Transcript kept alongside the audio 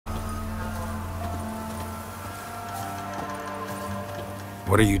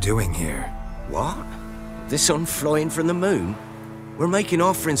What are you doing here? What? The sun flying from the moon? We're making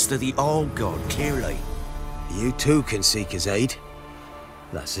offerings to the Allgod, clearly. You too can seek his aid.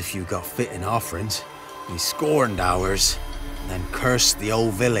 That's if you got fitting offerings. He scorned ours, and then cursed the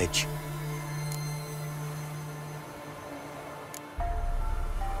old village.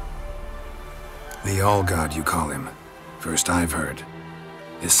 The Allgod, you call him. First I've heard.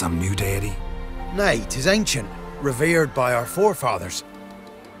 Is some new deity? Nay, 'tis ancient, revered by our forefathers.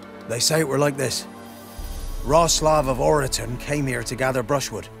 They say it were like this. Roslav of Oriton came here to gather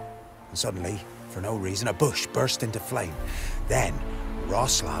brushwood, and suddenly, for no reason, a bush burst into flame. Then,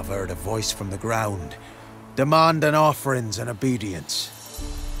 Roslav heard a voice from the ground, demanding offerings and obedience.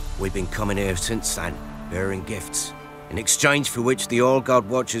 We've been coming here since then, bearing gifts, in exchange for which the Allgod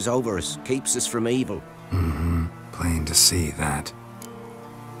watches over us, keeps us from evil. Mm-hmm. Plain to see that.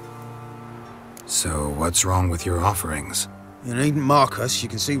 So, what's wrong with your offerings? You needn't mock us, you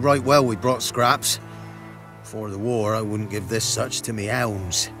can see right well we brought scraps. Before the war, I wouldn't give this such to me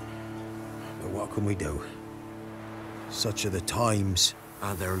hounds. But what can we do? Such are the times.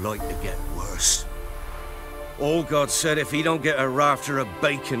 And they're like to get worse. Allgod said if he don't get a rafter of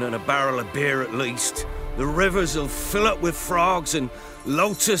bacon and a barrel of beer at least, the rivers will fill up with frogs and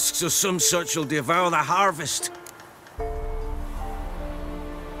locusts or some such will devour the harvest.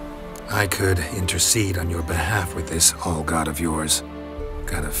 I could intercede on your behalf with this Allgod of yours.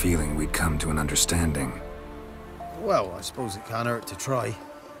 Got a feeling we'd come to an understanding. Well, I suppose it can't hurt to try.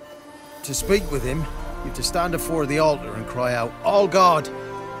 To speak with him, you've to stand before the altar and cry out, Allgod,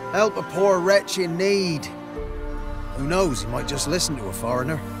 help a poor wretch in need. Who knows, he might just listen to a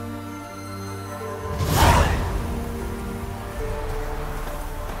foreigner.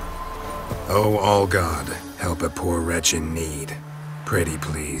 Oh, Allgod, help a poor wretch in need. Pretty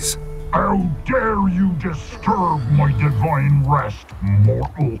please. How dare you disturb my divine rest,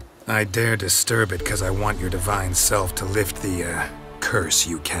 mortal? I dare disturb it because I want your divine self to lift the, curse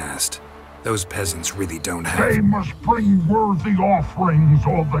you cast. Those peasants really don't have— They must bring worthy offerings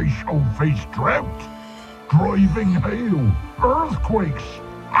or they shall face drought, driving hail, earthquakes,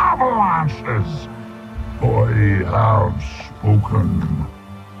 avalanches. I have spoken.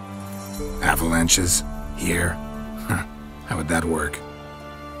 Avalanches? Here? Huh. How would that work?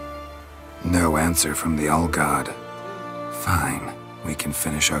 No answer from the Allgod. Fine. We can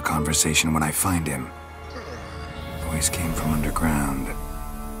finish our conversation when I find him. Voice came from underground.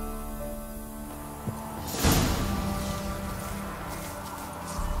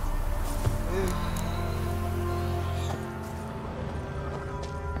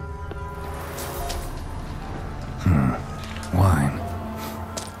 Wine.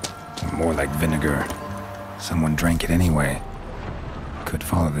 More like vinegar. Someone drank it anyway. Could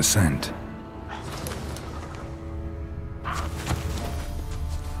follow the scent.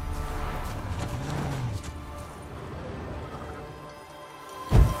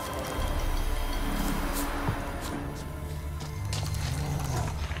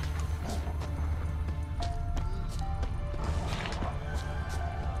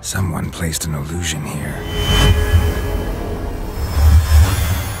 Someone placed an illusion here.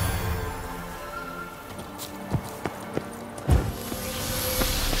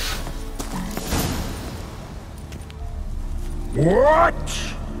 What?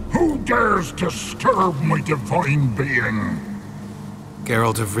 Who dares disturb my divine being?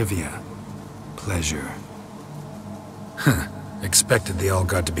 Geralt of Rivia. Pleasure. Huh. Expected the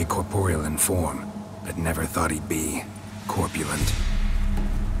Allgod to be corporeal in form, but never thought he'd be corpulent.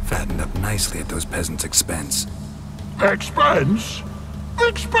 Fattened up nicely at those peasants' expense. Expense?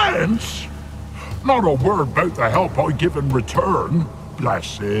 Expense? Not a word about the help I give in return.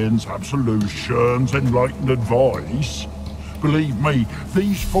 Blessings, absolutions, enlightened advice. Believe me,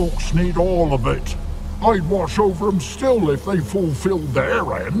 these folks need all of it. I'd watch over them still if they fulfilled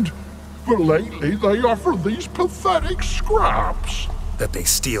their end. But lately they offer these pathetic scraps. That they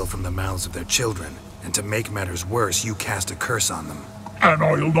steal from the mouths of their children, and to make matters worse, you cast a curse on them. And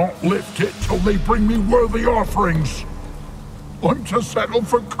I'll not lift it till they bring me worthy offerings. I'm to settle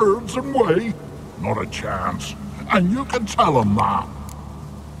for curds and whey? Not a chance. And you can tell them that.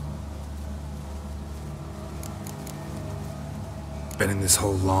 Been in this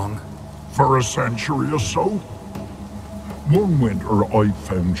hole long? For a century or so. One winter I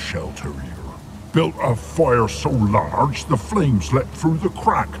found shelter here. Built a fire so large the flames leapt through the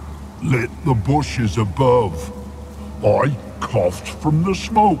crack, lit the bushes above. I coughed from the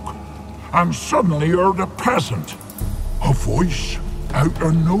smoke, and suddenly heard a peasant. A voice out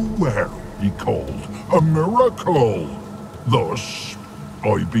of nowhere, he called. A miracle. Thus,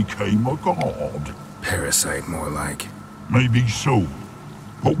 I became a god. Parasite, more like. Maybe so.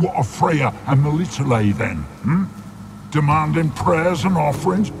 But what of Freya and Melitele then, Demanding prayers and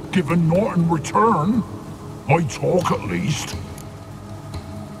offerings, giving naught in return? I talk at least.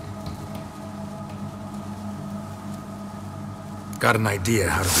 Got an idea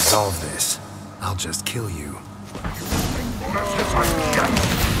how to resolve this. I'll just kill you.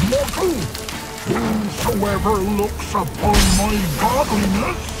 Whosoever looks upon my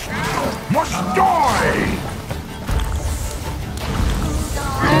godliness must die!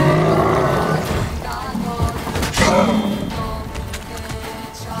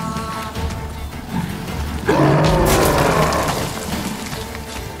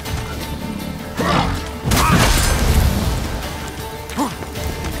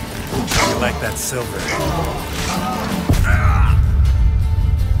 You like that silver?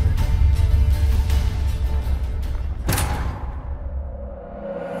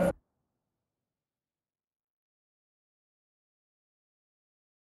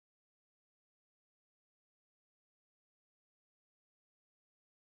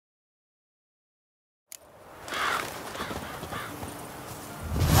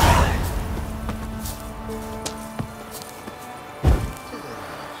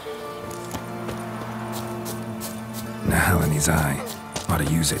 Hell in his eye. Ought to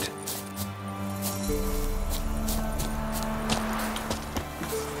use it.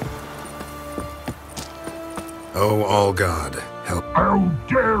 Oh, Allgod, help. How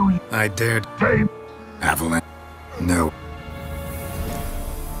dare you! I dared... Say, Avalanche. No.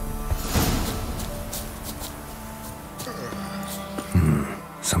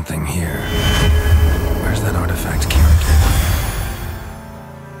 Something here. Where's that artifact character?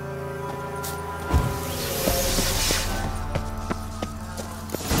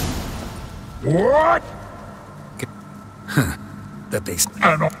 what? That they...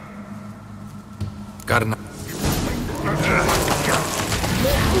 And Got enough.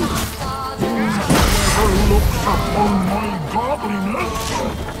 whoever looks upon my godliness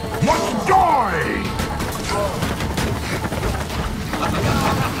must die!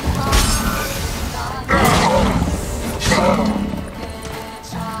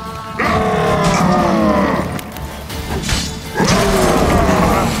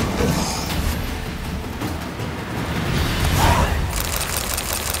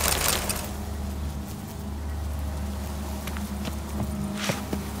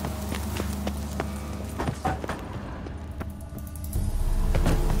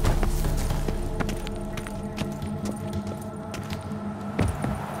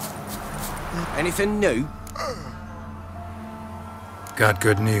 Anything new? Got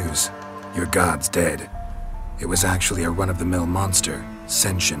good news. Your god's dead. It was actually a run-of-the-mill monster,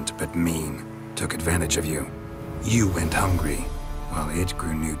 sentient but mean. Took advantage of you. You went hungry, while it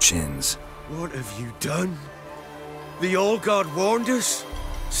grew new chins. What have you done? The Allgod warned us.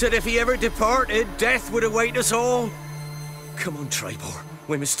 Said if he ever departed, death would await us all. Come on, Tribor.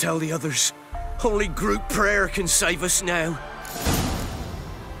 We must tell the others. Only group prayer can save us now.